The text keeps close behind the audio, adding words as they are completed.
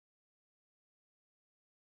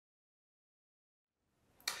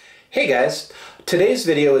Hey guys, today's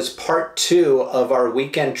video is part 2 of our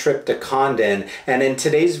weekend trip to Condon, and in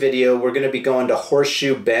today's video we're going to be going to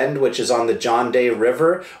Horseshoe Bend, which is on the John Day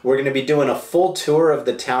River. We're going to be doing a full tour of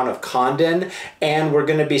the town of Condon, and we're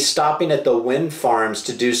going to be stopping at the wind farms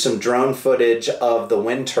to do some drone footage of the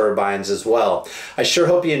wind turbines as well. I sure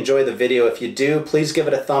hope you enjoy the video. If you do, please give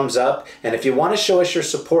it a thumbs up, and if you want to show us your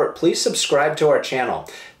support, please subscribe to our channel.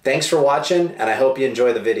 Thanks for watching, and I hope you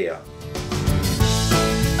enjoy the video.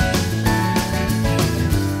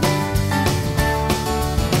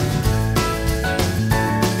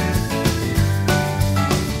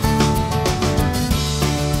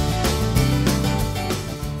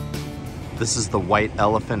 This is the White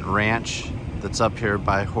Elephant Ranch that's up here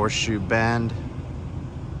by Horseshoe Bend.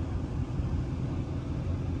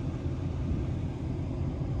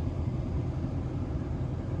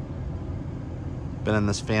 Been in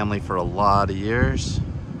this family for a lot of years.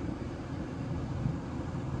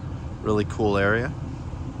 Really cool area.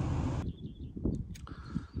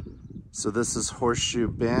 So this is Horseshoe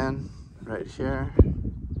Bend right here.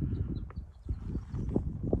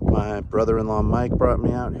 My brother-in-law Mike brought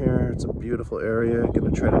me out here. It's a beautiful area.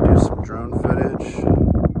 Gonna try to do some drone footage.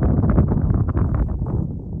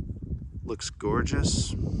 Looks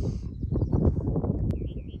gorgeous.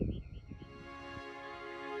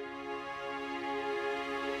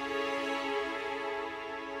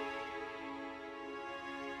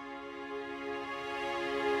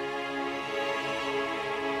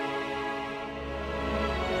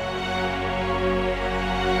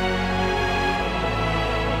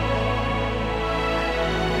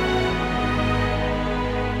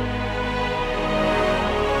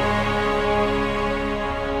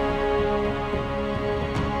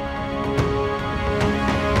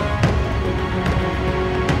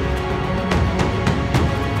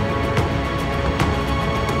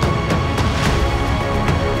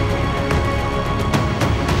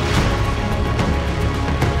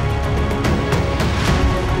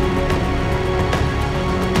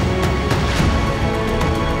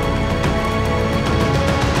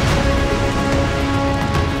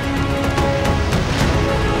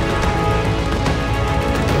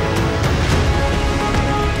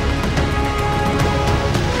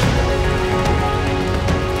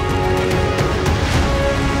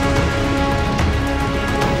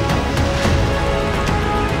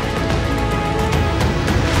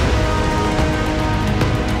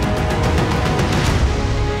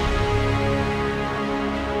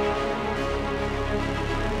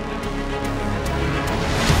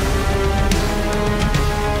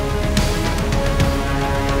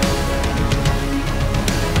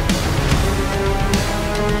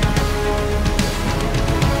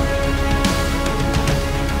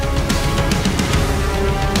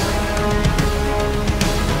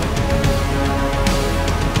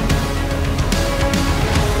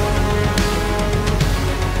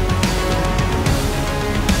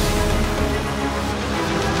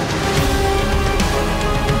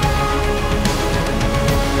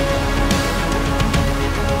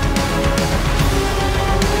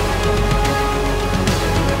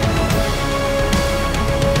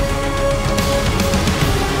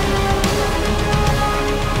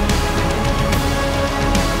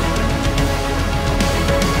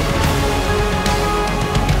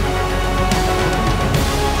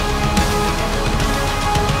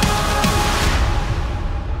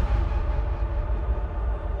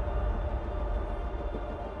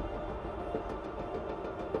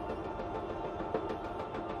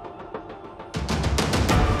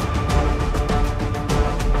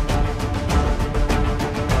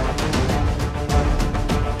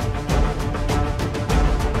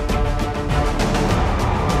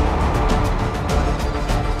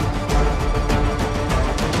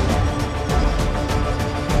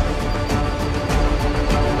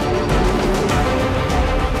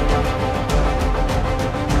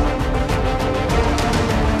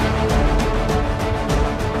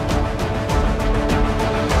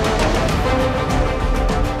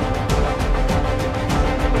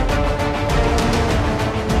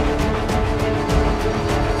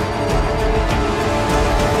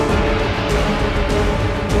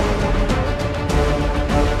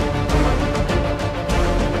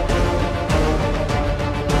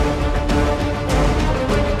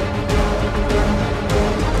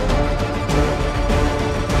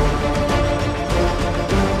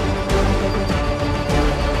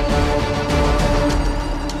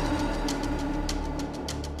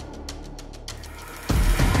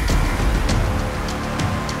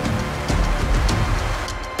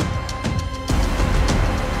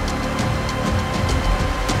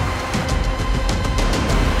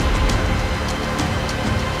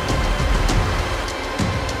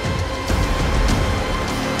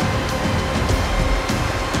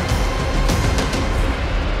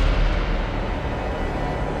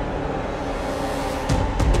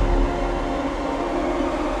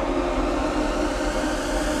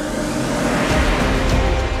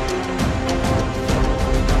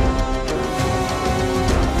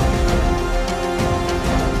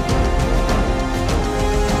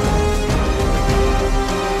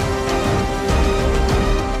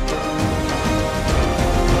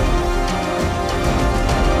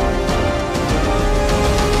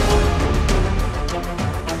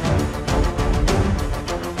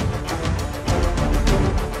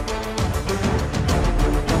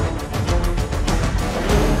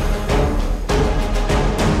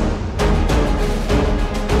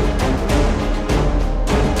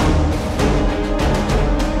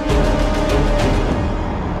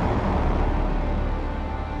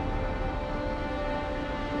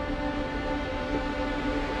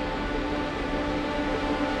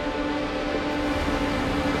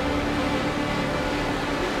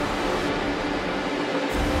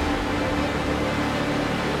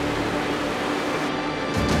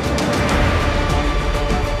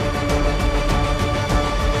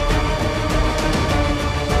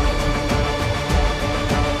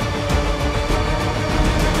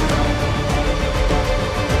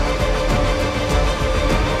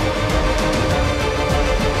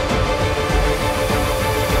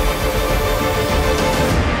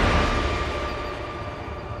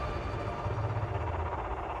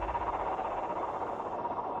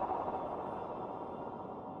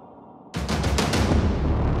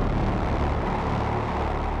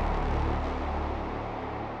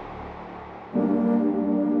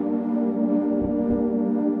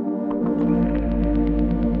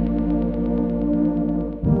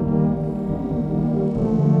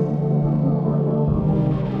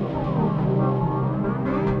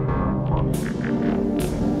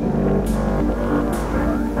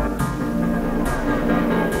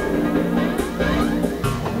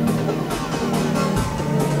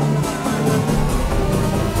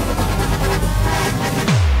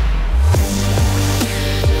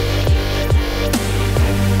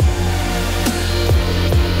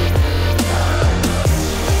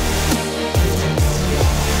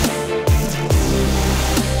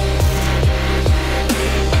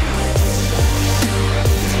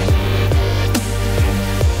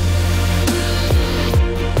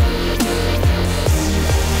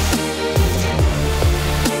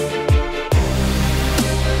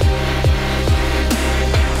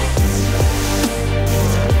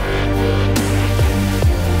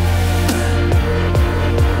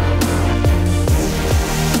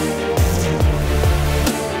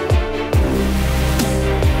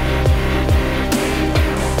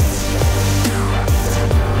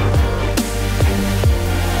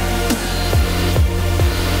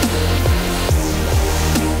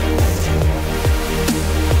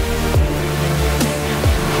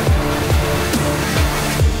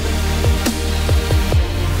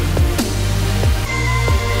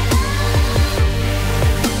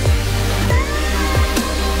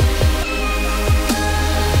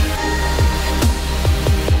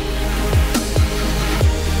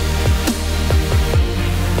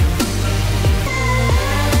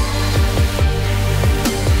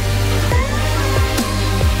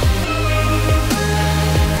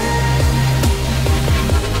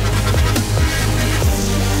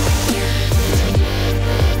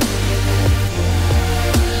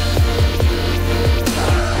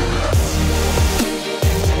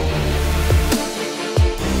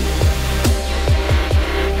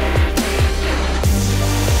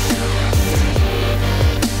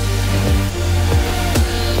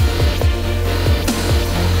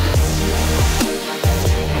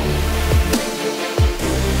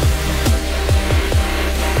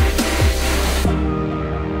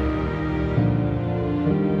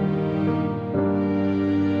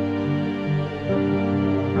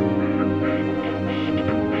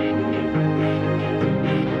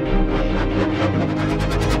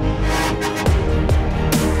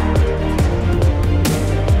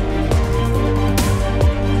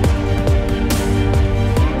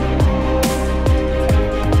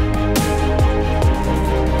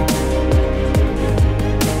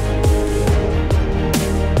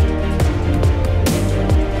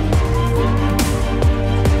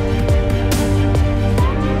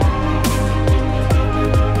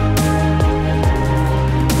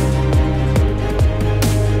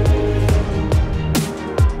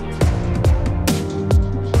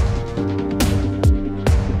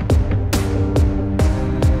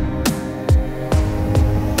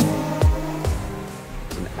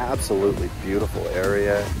 absolutely beautiful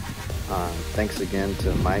area. Thanks again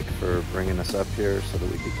to Mike for bringing us up here so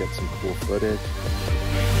that we could get some cool footage.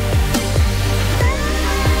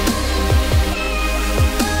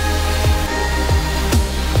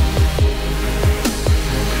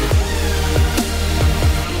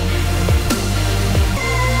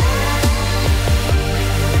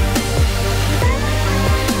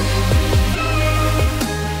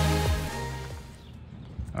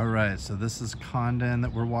 All right, so this is Condon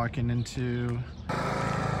that we're walking into.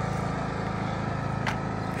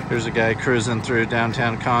 Here's a guy cruising through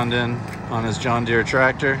downtown Condon on his John Deere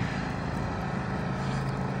tractor.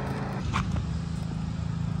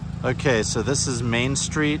 Okay, so this is Main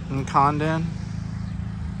Street in Condon.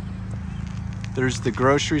 There's the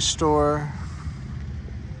grocery store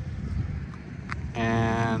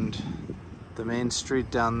and the main street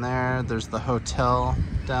down there. There's the hotel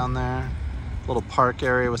down there. Little park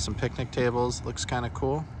area with some picnic tables. Looks kind of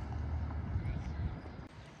cool.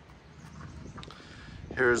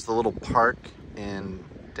 Here's the little park in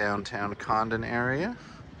downtown Condon area.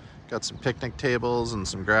 Got some picnic tables and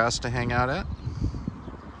some grass to hang out at.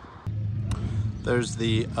 There's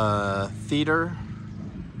the theater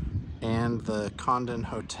and the Condon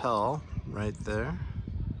Hotel right there.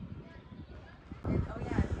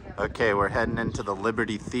 Okay, we're heading into the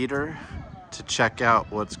Liberty Theater to check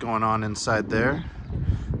out what's going on inside there.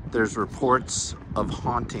 There's reports of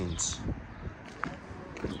hauntings.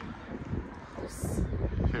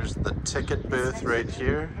 Here's the ticket booth right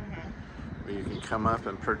here, where you can come up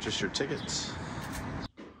and purchase your tickets.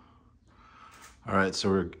 All right, so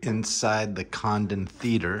we're inside the Condon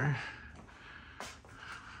Theater.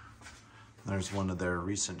 There's one of their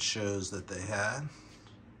recent shows that they had.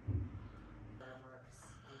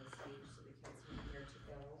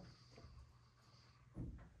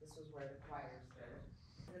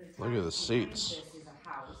 Look at the seats.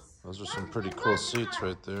 Those are some pretty cool seats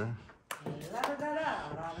right there.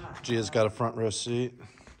 Gia's got a front row seat.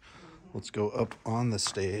 Let's go up on the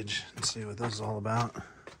stage and see what this is all about.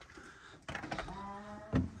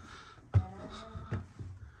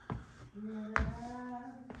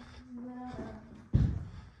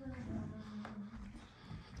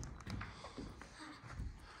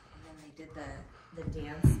 The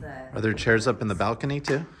dance. Are there chairs up in the balcony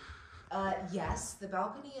too? Yes, the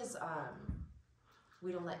balcony is,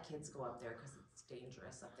 we don't let kids go up there because it's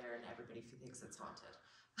dangerous up there and everybody thinks it's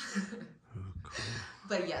haunted. Oh, cool.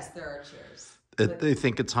 But yes, there are chairs. They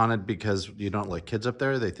think it's haunted because you don't like kids up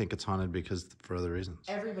there, or they think it's haunted because for other reasons?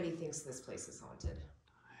 Everybody thinks this place is haunted.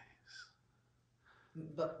 Nice.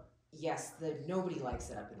 But yes, nobody likes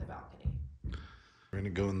it up in the balcony. We're gonna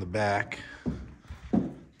go in the back.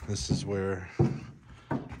 This is where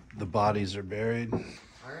the bodies are buried. All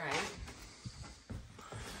right.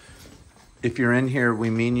 If you're in here, we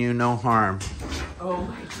mean you no harm. Oh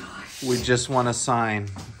my gosh. We just want a sign.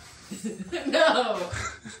 No.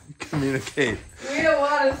 Communicate. We don't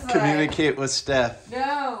want a sign. Communicate with Steph.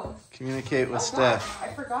 No. Communicate with Steph.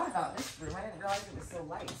 I forgot about this room. I didn't realize it was so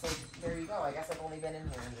light. So there you go. I guess I've only been in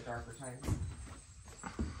here in the darker times.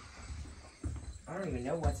 I don't even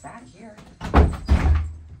know what's back here.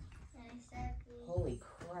 Holy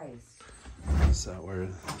Christ. Is that where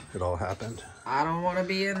it all happened? I don't want to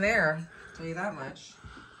be in there. I'll tell you that much.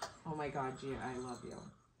 Oh my God, Gia, I love you.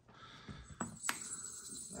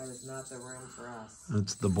 That is not the room for us.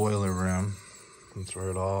 It's the boiler room. That's where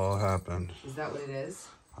it all happened. Is that what it is?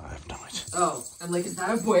 I have no idea. Oh, I'm like, is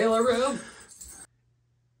that a boiler room?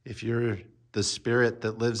 If you're the spirit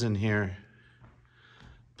that lives in here,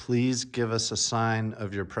 please give us a sign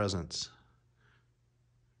of your presence.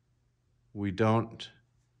 We don't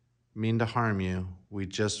mean to harm you. We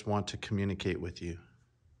just want to communicate with you.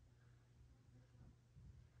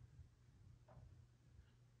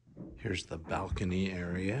 Here's the balcony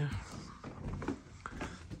area.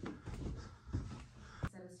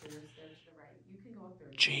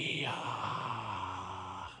 Gia.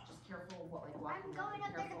 Just careful what I'm going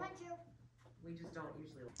up there to punch you. We just don't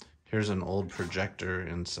usually. Here's an old projector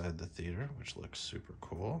inside the theater, which looks super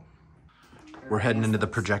cool. We're heading into the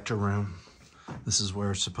projector room. This is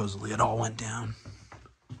where supposedly it all went down.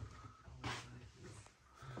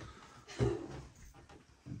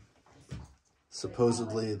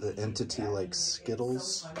 Supposedly the entity likes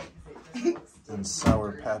Skittles and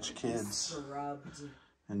Sour Patch Kids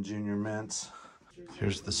and Junior Mints.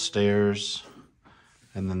 Here's the stairs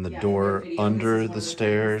and then the door under the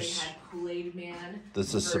stairs.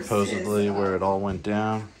 This is supposedly where it all went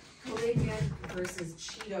down. Kool-Aid Man versus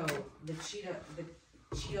Cheeto, the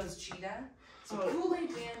Cheeto's Cheetah. So Kool-Aid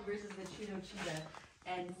Man versus the Cheeto Cheetah,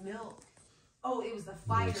 and milk Oh, it was the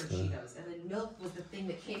fire Cheetos, and then milk was the thing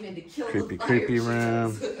that came in to kill Creepy, the fire creepy Cheetos.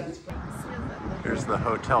 room. Here's the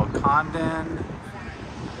Hotel Condon.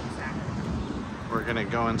 We're gonna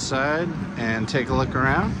go inside and take a look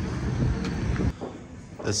around.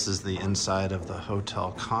 This is the inside of the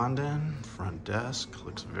Hotel Condon. Front desk,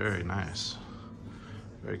 looks very nice.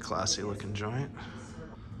 Very classy looking joint.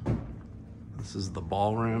 This is the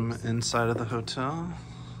ballroom inside of the hotel.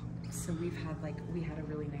 So we had a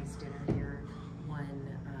really nice dinner here. One, I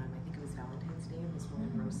think it was Valentine's Day, and this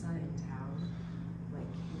woman Rosa in town, like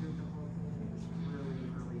catered the whole thing. It was really,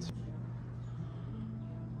 really sweet.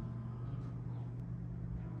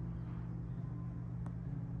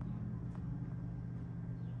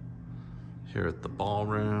 Here at the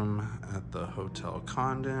ballroom at the Hotel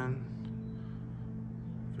Condon.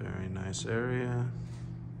 Very nice area.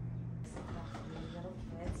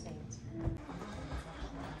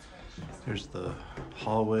 Here's the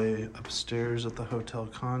hallway upstairs at the Hotel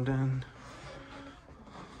Condon.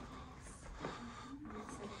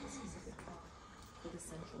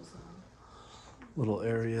 Little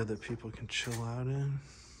area that people can chill out in,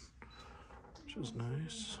 which is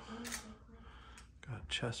nice. Got a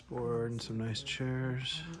chessboard and some nice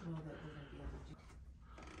chairs.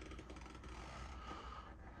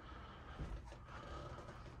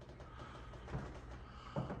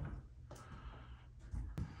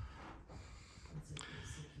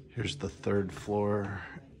 Here's the third floor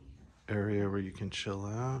area where you can chill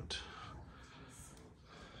out.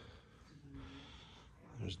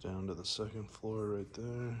 There's down to the second floor right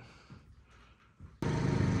there.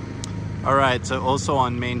 All right, so also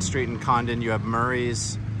on Main Street in Condon, you have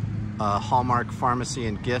Murray's Hallmark Pharmacy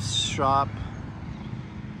and Gifts Shop.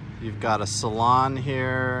 You've got a salon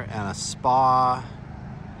here and a spa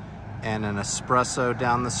and an espresso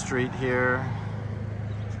down the street here.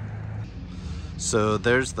 So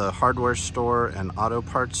there's the hardware store and auto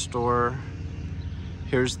parts store.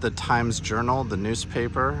 Here's the Times Journal, the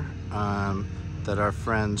newspaper that our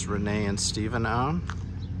friends Renee and Steven own.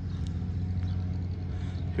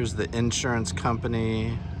 Here's the insurance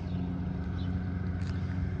company.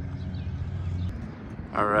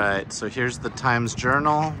 All right, so here's the Times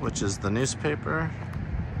Journal, which is the newspaper.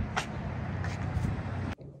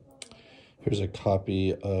 Here's a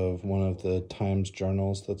copy of one of the Times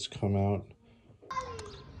Journals that's come out.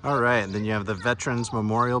 All right, and then you have the Veterans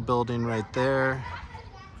Memorial Building right there.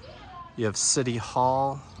 You have City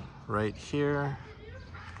Hall right here.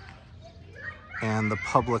 And the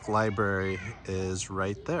public library is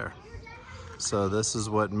right there. So this is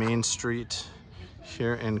what Main Street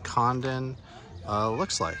here in Condon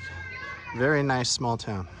looks like. Very nice small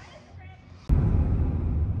town.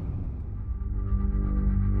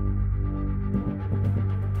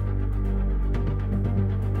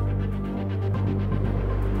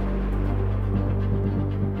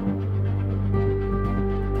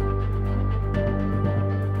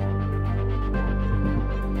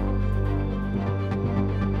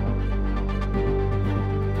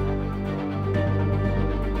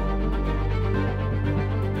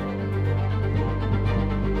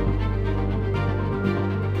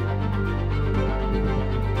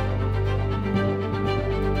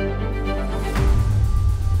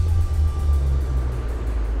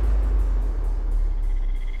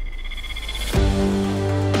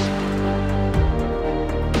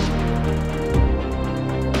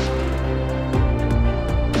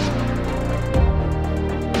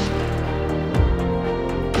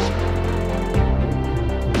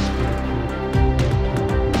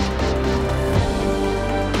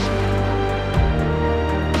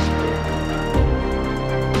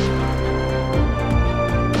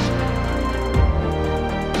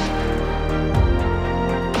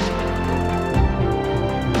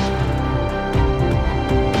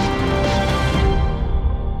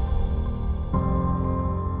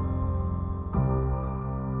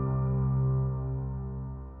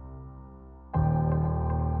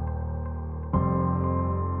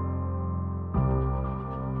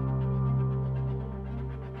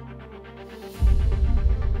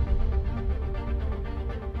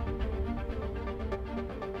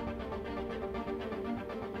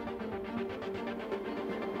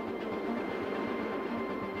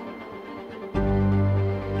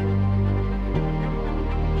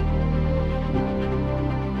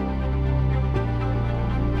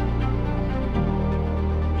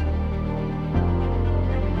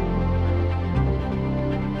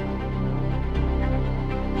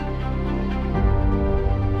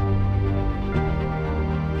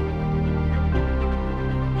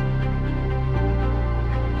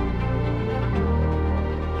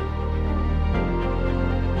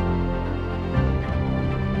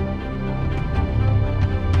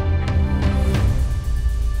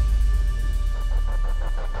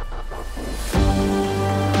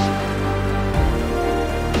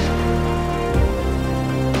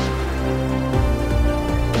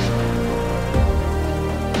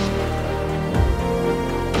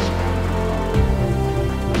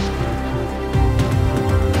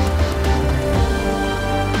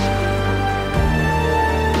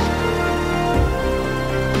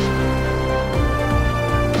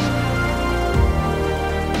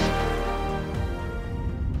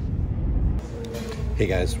 Hey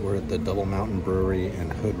guys, we're at the Double Mountain Brewery in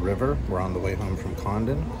Hood River. We're on the way home from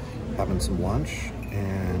Condon, having some lunch,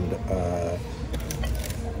 and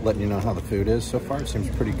letting you know how the food is so far. It seems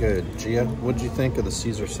pretty good. Gia, what'd you think of the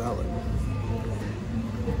Caesar salad?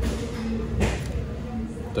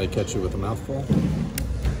 Did I catch you with a mouthful?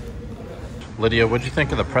 Lydia, what'd you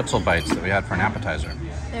think of the pretzel bites that we had for an appetizer?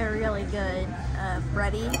 They're really good,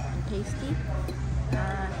 bready and tasty.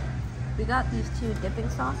 We got these two dipping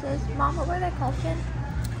sauces. Mom, what were they called again?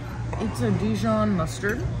 It's a Dijon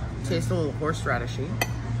mustard. Tastes a little horseradishy.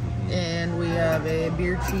 And we have a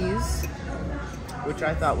beer cheese, which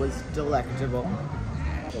I thought was delectable.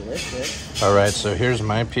 Delicious. All right, so here's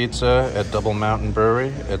my pizza at Double Mountain Brewery.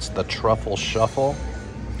 It's the Truffle Shuffle.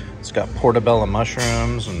 It's got portobello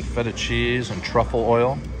mushrooms and feta cheese and truffle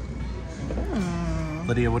oil.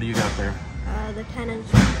 Lydia, what do you got there? The 10-inch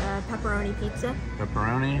pepperoni pizza.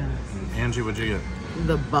 Pepperoni. And Angie, what'd you get?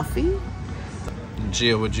 The Buffy?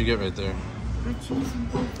 Gia, what'd you get right there? Grilled cheese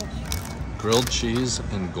and goldfish. Grilled cheese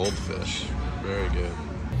and goldfish. Very good.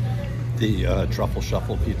 The Truffle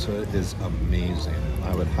Shuffle pizza is amazing.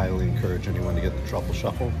 I would highly encourage anyone to get the Truffle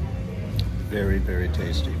Shuffle. Very, very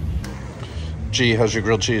tasty. G, how's your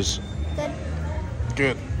grilled cheese? Good.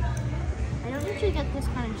 Good. I don't usually get this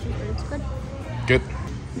kind of cheese, but it's good. Good.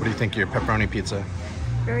 What do you think of your pepperoni pizza?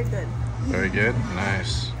 Very good. Very good.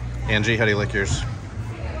 Nice. Angie, how do you like yours?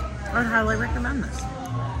 I'd highly recommend this.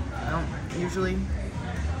 I don't usually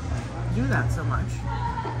do that so much.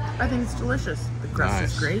 I think it's delicious. The crust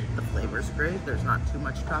is great. The flavor's great. There's not too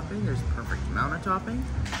much topping. There's a perfect amount of topping.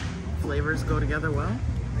 Flavors go together well.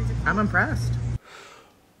 I'm impressed.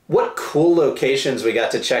 What cool locations we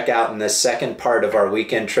got to check out in this second part of our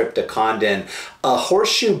weekend trip to Condon.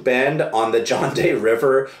 Horseshoe Bend on the John Day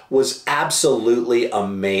River was absolutely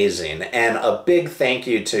amazing. And a big thank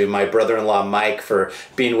you to my brother-in-law Mike for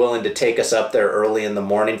being willing to take us up there early in the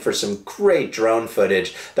morning for some great drone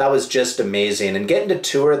footage. That was just amazing. And getting to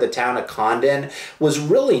tour the town of Condon was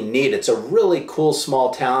really neat. It's a really cool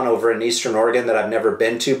small town over in Eastern Oregon that I've never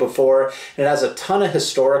been to before. And it has a ton of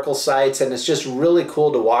historical sites, and it's just really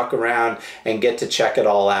cool to walk around and get to check it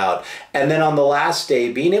all out. And then on the last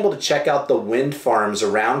day, being able to check out the wind farms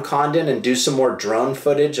around Condon and do some more drone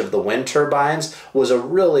footage of the wind turbines was a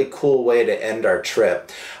really cool way to end our trip.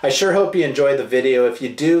 I sure hope you enjoyed the video. If you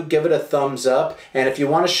do, give it a thumbs up. And if you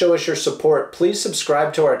want to show us your support, please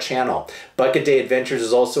subscribe to our channel. Bucket Day Adventures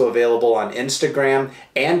is also available on Instagram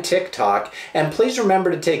and TikTok. And please remember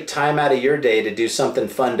to take time out of your day to do something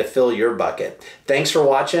fun to fill your bucket. Thanks for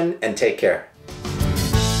watching, and take care.